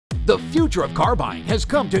The future of car buying has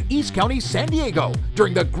come to East County, San Diego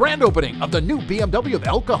during the grand opening of the new BMW of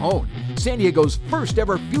El Cajon, San Diego's first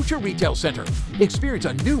ever future retail center. Experience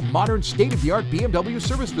a new modern state-of-the-art BMW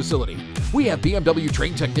service facility. We have BMW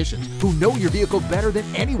trained technicians who know your vehicle better than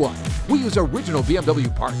anyone. We use original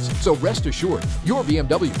BMW parts, so rest assured your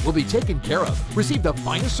BMW will be taken care of. Receive the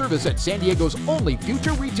finest service at San Diego's only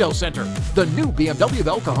future retail center, the new BMW of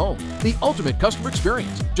El Cajon, the ultimate customer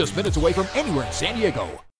experience, just minutes away from anywhere in San Diego.